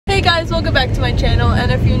Hey guys, welcome back to my channel,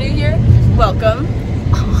 and if you're new here, welcome.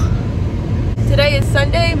 Today is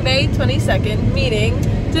Sunday, May 22nd, meaning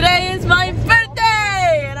today is my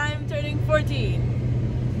birthday, and I am turning 14.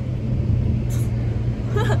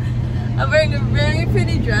 I'm wearing a very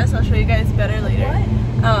pretty dress. I'll show you guys better later.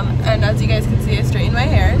 And as you guys can see, I straightened my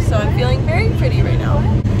hair, so I'm feeling very pretty right now.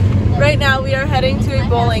 Right now, we are heading to a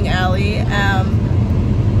bowling alley.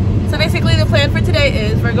 So basically the plan for today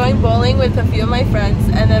is we're going bowling with a few of my friends,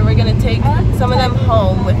 and then we're going to take some of them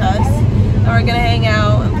home with us, and we're going to hang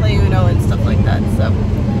out and play Uno and stuff like that. So,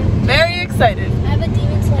 very excited.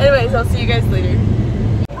 Anyways, I'll see you guys later.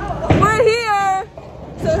 We're here!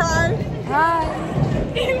 Say hi. Hi.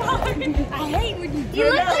 I hate when you do that. You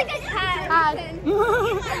look like a cat. Hi.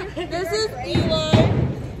 This is Eli.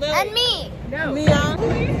 Lily. And me. No. Mia.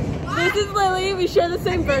 This is Lily. We share the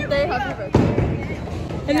same birthday. Happy birthday.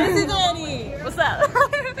 And this is Annie. What's up?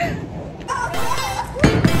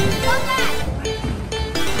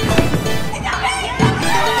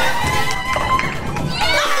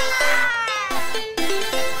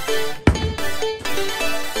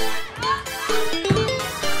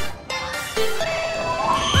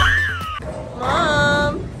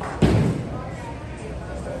 Mom.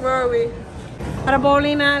 Where are we? At a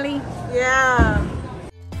bowling alley. Yeah.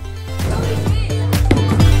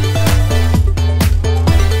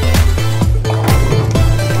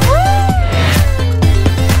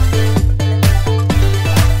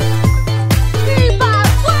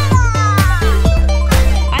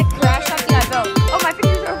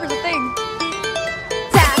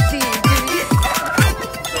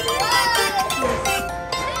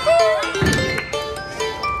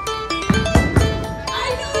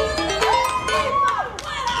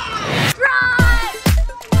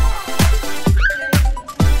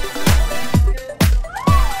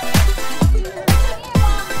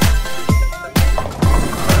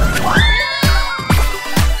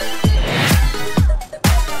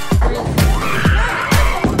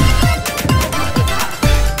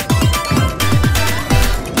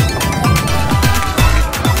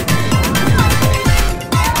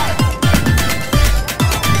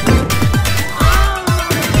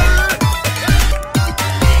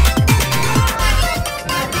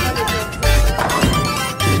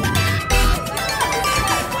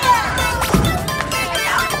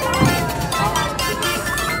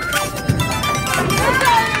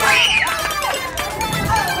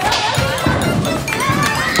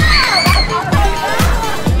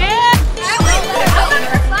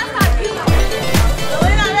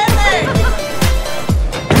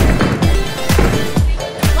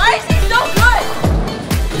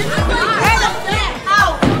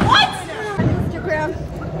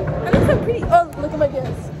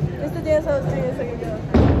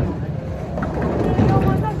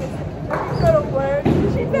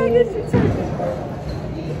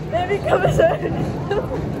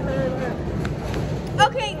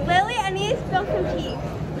 Okay, Lily, I need to spill some tea.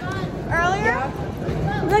 Earlier,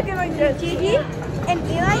 look at my dress. Gigi and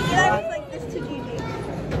Eli was like this to Gigi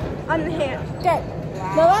on the hand. Okay.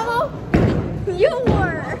 Wow. You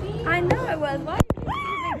were. I know I was. Why?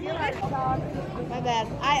 My bad.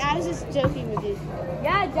 I was just joking with you.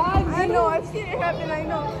 Yeah, dog. I know. I've seen it happen. I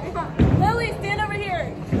know. Lily, stand over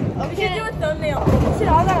here. Okay. We should do a thumbnail. Shit,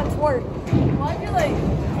 I gotta twerk. Why do you like?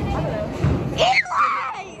 I don't know.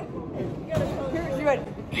 Eli! You ready?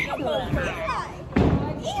 Eli!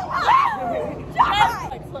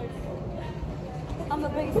 I'm the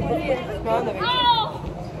biggest one here. No, I'm the biggest one.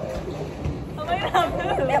 Oh my god.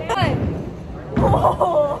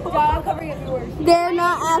 Whoa. God, I'm covering it yours. They're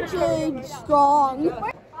not actually strong.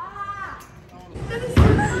 I'm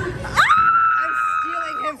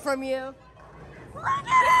stealing him from you. Look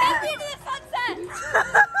at it! Into the sunset!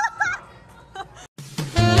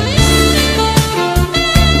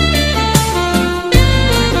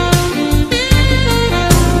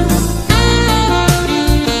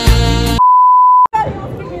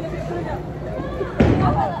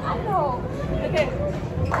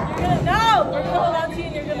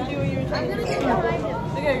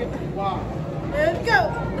 Let's go!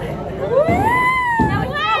 Now we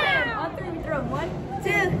throw him! On three, we throw him. 1, 2,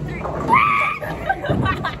 3.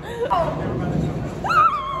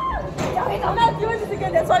 I'm not doing this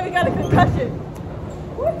again, that's why we got a concussion.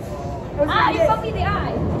 Ah, you put me in the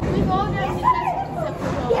eye. We've all done concussions except for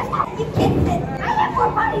Will. Yes, you kicked it. I have more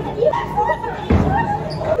money than you have more money.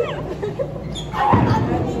 I have more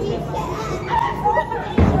money than you have. I have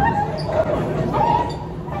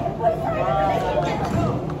more money than you have.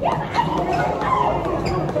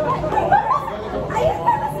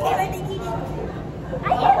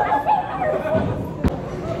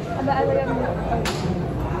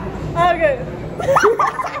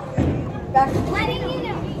 Letting you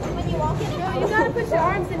know when you walk in. No, you gotta put your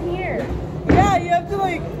arms in here. Yeah, you have to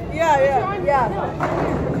like, yeah.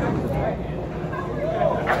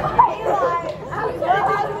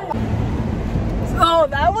 Oh,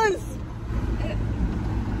 that was.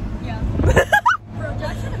 Bro,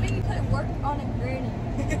 Josh should have made me put work on a granny.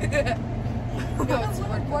 No, it's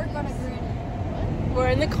work on a granny. We're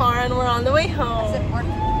in the car and we're on the way home.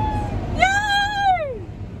 Yay!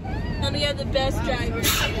 And we have the best driver.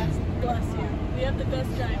 Bless you. We have the best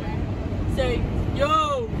driver. Say,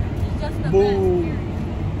 yo! Just the Boom. best.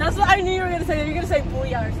 That's what I knew you were gonna say. You're gonna say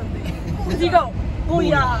booyah or something. You go,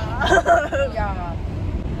 booyah! Yeah.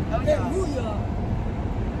 Oh, yeah. Booyah!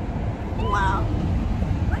 Wow.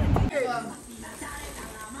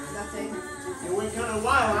 You went kind of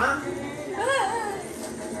wild, huh?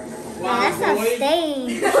 Wow, that's not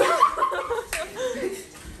staying.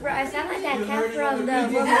 Bro, I sound like that cat from the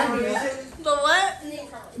one movie. The what?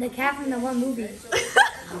 The cat from the one movie.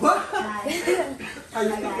 What? How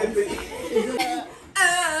you think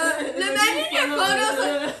Imagine your photos.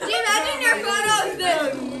 Do you imagine your photos?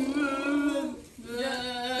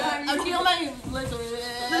 I feel my lips. Let's go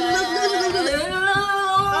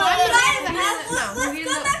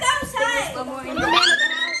back outside.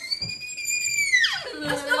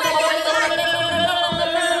 Let's go back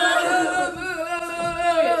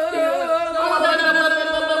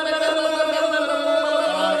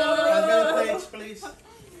please.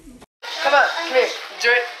 Come on, come here.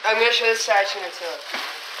 I'm gonna show this side to her.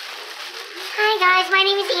 Hi guys, my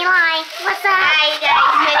name is Eli. What's up? Hi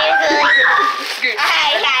guys, my name is Lily. Hi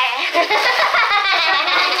guys.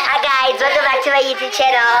 Hi guys, welcome back to my YouTube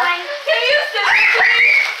channel. Can you sit?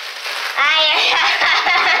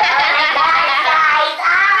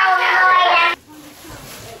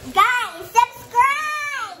 Guys,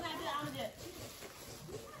 subscribe!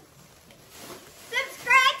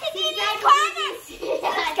 Subscribe to Gigi's Corner.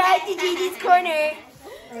 Subscribe to Gigi's Corner.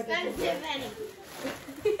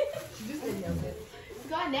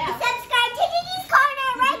 Subscribe to Gigi's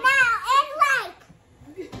Corner right now and like.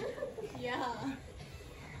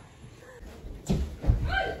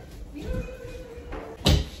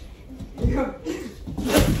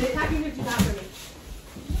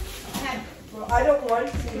 I don't want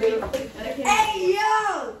to. Hey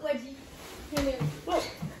yo!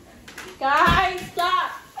 Guys,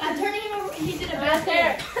 stop! I'm turning him over. He did a bad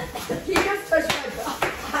thing. He just touched my jaw.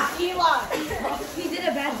 Eli. He did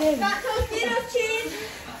a bad thing. Got Tostitos cheese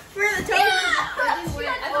for the toast.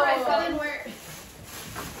 Didn't work.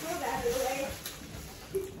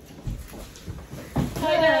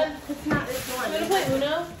 Hi, Dad. It's not this one. You gonna play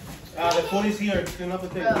Uno? The food is here. Clean up the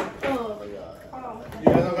table. Oh my god. You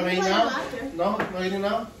guys not gonna eat now? No? No eating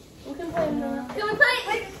now? We can play Uno. Can we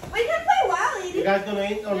play? We can play while You eating. guys gonna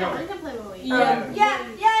eat or no? We can play when we eat.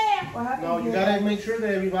 Yeah. No, you gotta make sure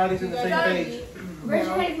that everybody's in the same page. Raise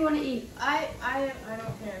your hand if you want to eat. I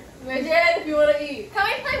don't care. Raise your hand if you want to eat. Can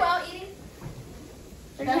we play while eating?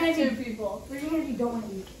 That's two people. Raise your hand if you don't want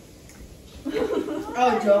to eat.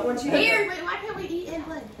 Oh, don't want you to. Here. Wait, why can't we eat and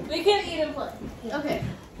play? We can eat and play. Okay.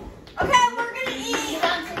 Okay, we're gonna eat.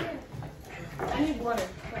 I need water.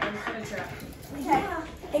 I'm just gonna try. Don't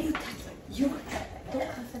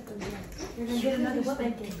You're gonna get another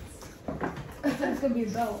spanking. It's gonna be a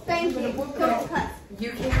belt. Thank you. Don't cut.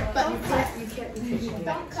 You can't. Don't cut. You can't.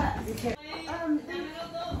 Don't cut. You can't. I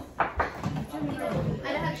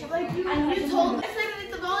you told me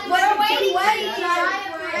the bowling. We're waiting for you,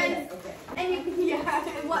 and you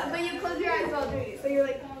but you close your eyes while doing it. So you're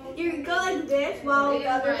like, you go like this while the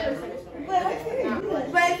other person.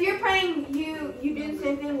 But if you're praying, you do the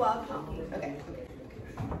same thing while talking. Okay.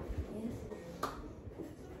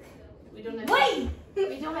 We don't have. Wait.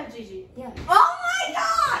 We don't have Gigi. Oh my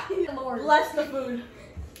God! Bless the food.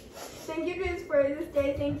 Thank you, Jesus, for this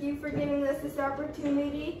day. Thank you for giving us this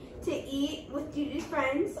opportunity to eat with Gigi's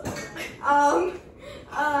friends.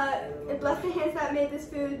 Bless the hands that made this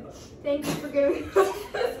food. Thank you for giving us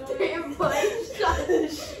this day of life.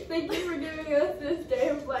 Thank you for giving us this day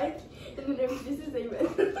of life. In the name of Jesus, amen.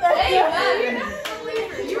 Amen.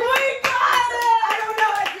 You got it! I don't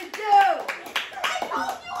know what to do. I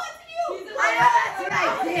told you what to do. I know that's what I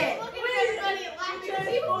did. Look at everybody laughing.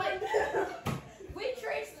 We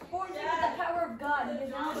transformed into the power of God.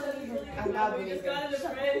 I'm not We just believing. got in a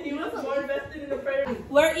prayer. He was more invested in the prayer.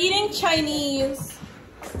 We're eating Chinese.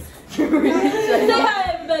 Say hi,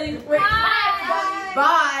 everybody.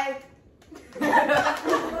 Bye.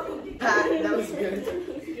 That was good.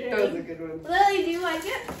 That was a good one. Lily, do you like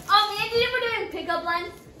it? Andy, we're doing pickup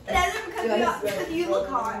lines. It doesn't because you look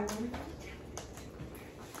hot.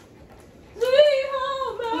 Sweet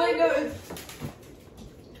home, Oh my God.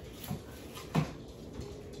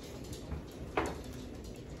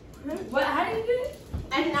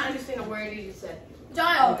 already just said.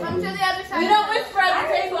 John, come to the other side. We don't whisper at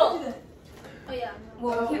the table. Oh yeah.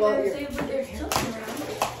 Well, we can't say it, but there's children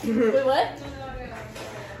around. Wait, what?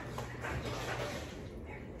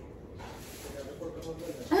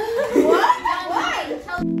 What? Why?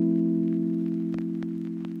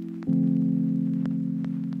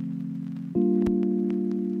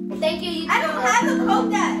 Thank you, you I don't have a coat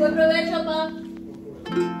that. Buen provecho, pa.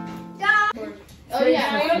 Oh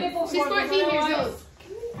yeah, she's 14 years old.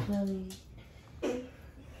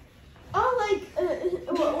 Oh, like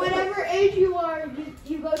whatever age you are,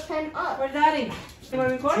 you go 10 up. Where's Daddy? 2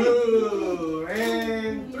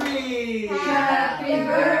 and 3. Happy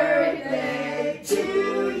birthday to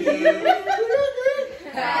you.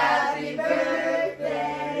 Happy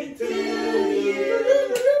birthday to you.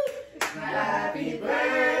 Happy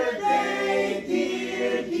birthday,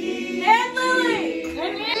 dear G. And Lily!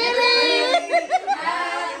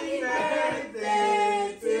 Happy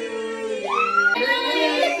birthday to you.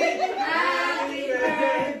 Happy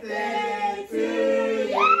birthday to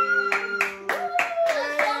you.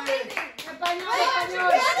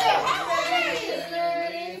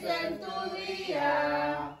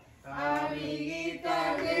 Amiguita,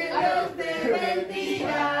 que Dios te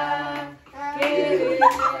bendiga. Que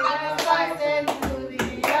paz en tu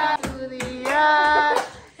día,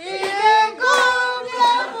 y que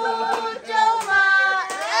cumpla mucho más.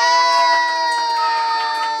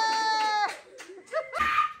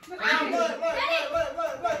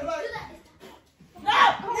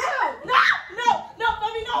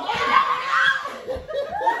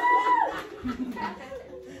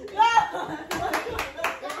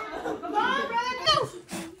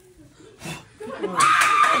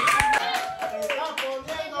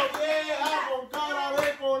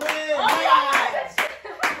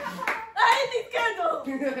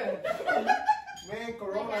 Man,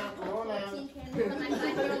 Corona.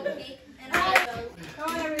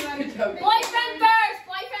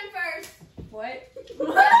 Boyfriend first. What?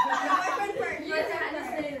 Boyfriend first. You had to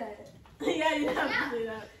say that. Yeah, you have to say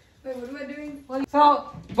that. Wait, what am I doing? So,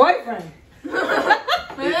 boyfriend. Wait,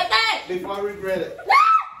 like that! Before I regret it.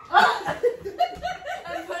 I'm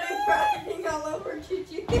putting frosting all over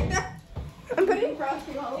Gigi. I'm putting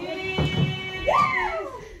frosting all over.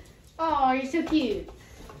 Oh, you're so cute.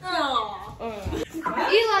 Aww.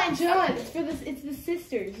 Eli and John, it's the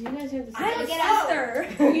sisters. You guys are the sisters. I'm a sister.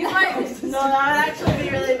 You might. No, that would actually be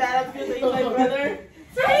really bad. I'm feeling like my brother.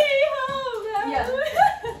 Say home. Yeah.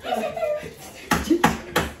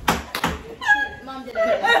 Mom did it.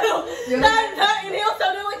 That inhale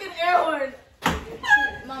sounded like an air horn.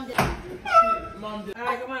 Mom did it.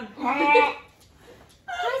 Alright, come on. Hi,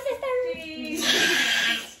 sister.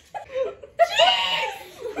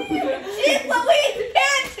 She's Louise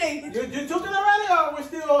dancing. You took it already, or we're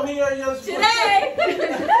still here? Just Today.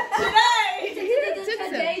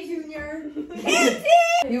 Today, Junior.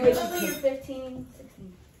 You would You're 15,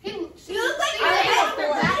 16. Hey, You look like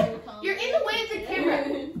You're in the way of the camera.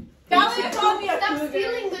 Valerie called me a Stop cougar.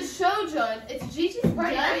 stealing the show, John. It's Gigi's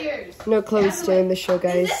right now yours. No, Chloe's stealing the show, Is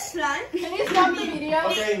guys. this fun? Can you stop the video?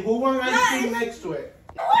 Okay, who won ice cream next to it?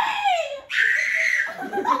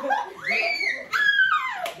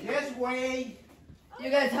 Yes, way. You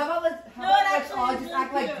guys, how about let's all just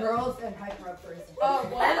act like girls and hype her up first? Oh,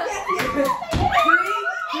 what? 3,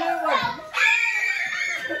 2, 1.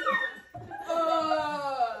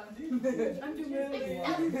 I'm too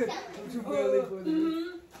really.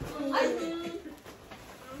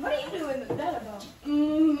 What are you doing that about? 3,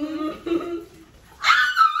 2,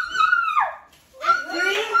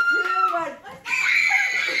 1.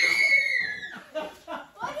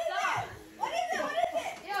 What is it? What is it? What is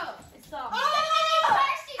it? Yo, it's soft.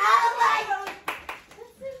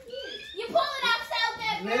 You pull it outside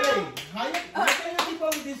there, Lily, girl. how can you keep up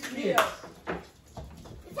with these kids?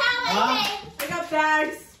 It's how I say. I got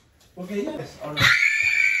bags. Okay, yes. All right.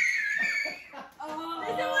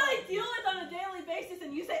 This is what I deal with on a daily basis,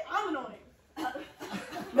 and you say I'm annoying.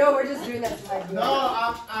 No, we're just doing that tonight. No,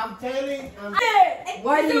 I'm telling.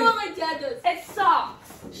 Why do This is you? what my dad does. It's socks.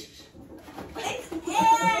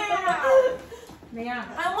 Yeah.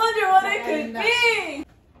 I wonder what it could be.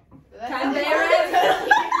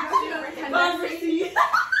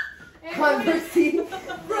 Conversation.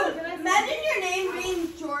 Bro, imagine your name being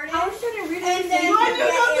Jordan. I was trying to read And then Why you do you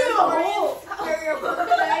not do the whole? for your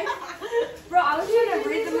birthday. Bro, I was trying to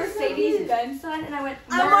read the Mercedes-Benz sign, and I went.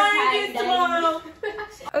 I'm wearing these tomorrow.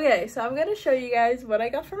 Okay, so I'm gonna show you guys what I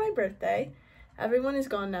got for my birthday. Everyone is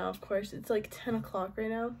gone now, of course. It's like 10 o'clock right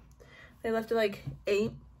now. They left at like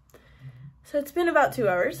 8. So it's been about 2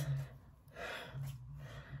 hours.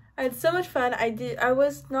 I had so much fun. I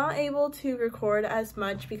was not able to record as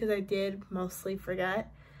much because I did mostly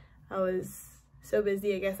forget. I was so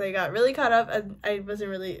busy. I guess I got really caught up and I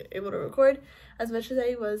wasn't really able to record as much as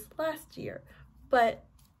I was last year, but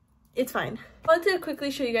it's fine. I wanted to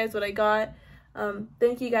quickly show you guys what I got.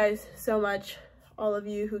 Thank you guys so much, all of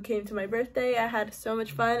you who came to my birthday. I had so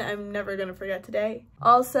much fun. I'm never gonna forget today.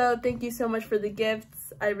 Also, thank you so much for the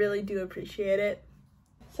gifts. I really do appreciate it.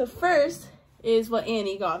 So first is what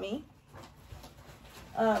Annie got me.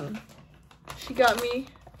 She got me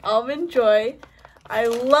Almond Joy. I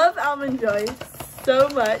love Almond Joy so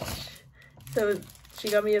much. So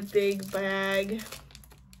she got me a big bag.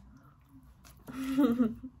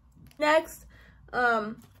 Next,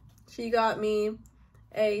 she got me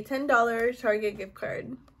a $10 Target gift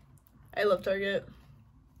card. I love Target.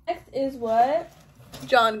 Next is what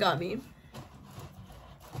John got me.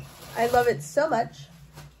 I love it so much.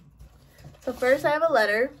 So first I have a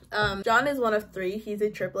letter. John is one of 3. He's a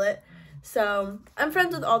triplet. So I'm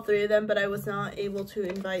friends with all 3 of them, but I was not able to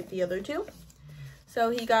invite the other 2. So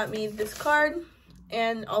he got me this card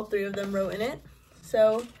and all 3 of them wrote in it.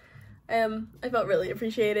 So I felt really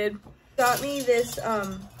appreciated. Got me this,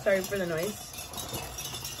 sorry for the noise.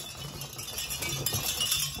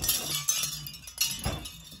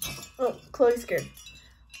 Oh, Chloe's scared.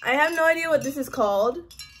 I have no idea what this is called,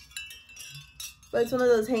 but it's one of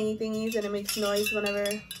those hangy thingies and it makes noise whenever,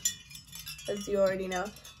 as you already know.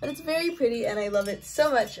 But it's very pretty and I love it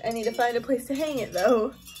so much. I need to find a place to hang it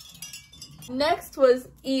though. Next was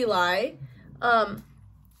Eli.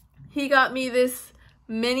 He got me this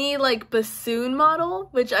mini like bassoon model,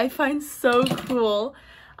 which I find so cool.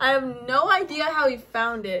 I have no idea how he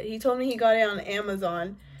found it. He told me he got it on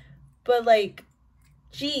Amazon, but like,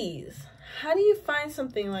 geez, how do you find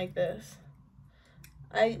something like this?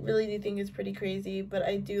 I really do think it's pretty crazy, but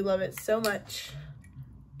I do love it so much.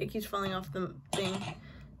 It keeps falling off the thing.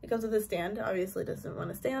 It comes with a stand. Obviously doesn't want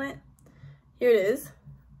to stay on it. Here it is.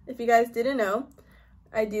 If you guys didn't know,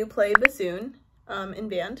 I do play bassoon in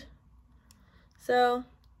band. So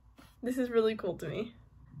this is really cool to me.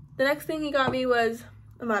 The next thing he got me was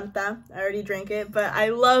a Marta. I already drank it, but I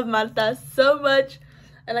love Marta so much.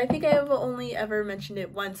 And I think I have only ever mentioned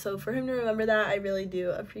it once, so for him to remember that, I really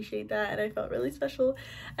do appreciate that, and I felt really special.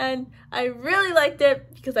 And I really liked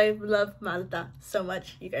it because I love Malta so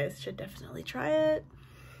much. You guys should definitely try it.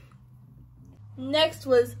 Next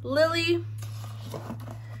was Lily.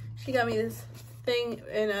 She got me this thing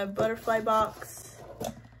in a butterfly box.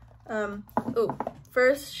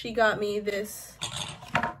 First she got me this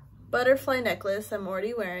butterfly necklace. I'm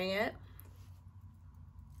already wearing it.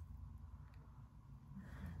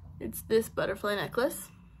 It's this butterfly necklace.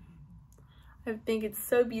 I think it's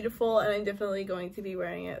so beautiful and I'm definitely going to be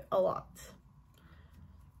wearing it a lot.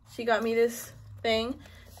 She got me this thing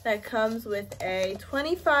that comes with a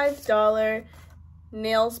 $25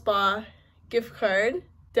 nail spa gift card.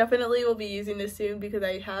 Definitely will be using this soon because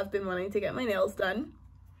I have been wanting to get my nails done.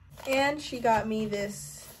 And she got me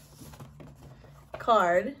this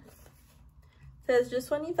card. It says,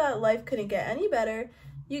 just when you thought life couldn't get any better,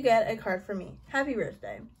 you get a card from me. Happy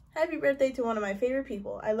birthday. Happy birthday to one of my favorite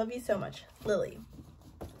people. I love you so much, Lily.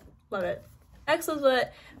 Love it. Next was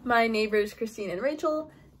what my neighbors, Christine and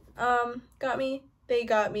Rachel, got me. They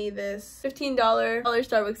got me this $15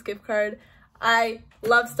 Starbucks gift card. I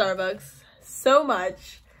love Starbucks so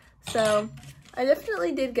much. So I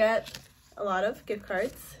definitely did get a lot of gift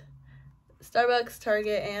cards. Starbucks,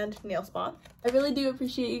 Target, and Nail Spa. I really do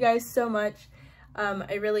appreciate you guys so much.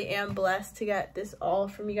 I really am blessed to get this all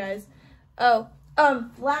from you guys. Oh,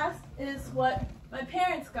 last is what my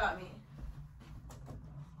parents got me.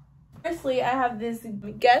 Firstly, I have this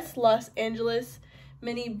Guess Los Angeles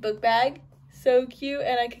mini book bag. So cute,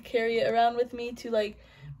 and I could carry it around with me to like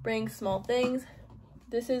bring small things.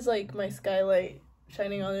 This is like my skylight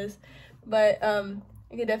shining on this, but I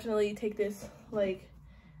could definitely take this like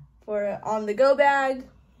for an on-the-go bag.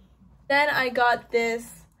 Then I got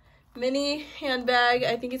this mini handbag.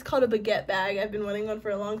 I think it's called a baguette bag. I've been wanting one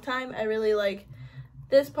for a long time. I really like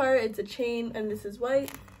this part. It's a chain and this is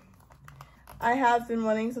white. I have been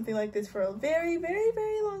wanting something like this for a very, very,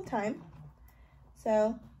 very long time.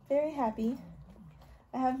 So, very happy.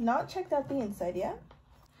 I have not checked out the inside yet.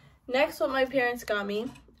 Next, what my parents got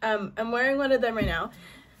me. I'm wearing one of them right now.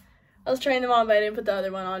 I was trying them on, but I didn't put the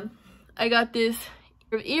other one on. I got this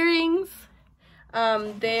pair of earrings.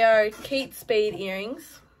 They are Kate Spade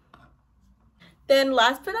earrings. Then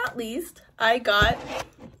last but not least, I got,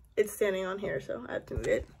 it's standing on here, so I have to move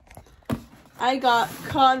it. I got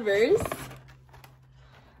Converse.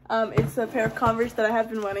 It's a pair of Converse that I have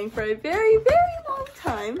been wanting for a very, very long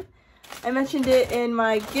time. I mentioned it in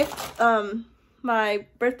my gift, my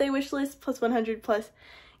birthday wish list plus 100 plus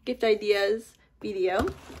gift ideas video.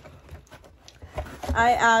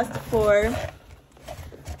 I asked for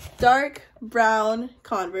dark brown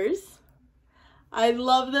Converse. I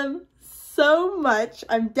love them so much.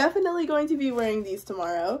 I'm definitely going to be wearing these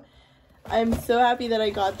tomorrow. I'm so happy that I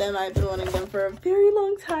got them. I've been wanting them for a very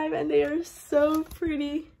long time and they are so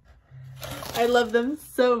pretty. I love them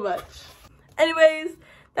so much. Anyways,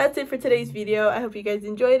 that's it for today's video. I hope you guys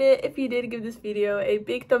enjoyed it. If you did, give this video a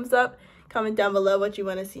big thumbs up. Comment down below what you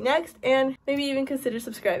want to see next, and maybe even consider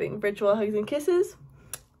subscribing. Virtual hugs and kisses,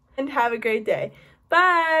 and have a great day.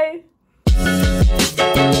 Bye!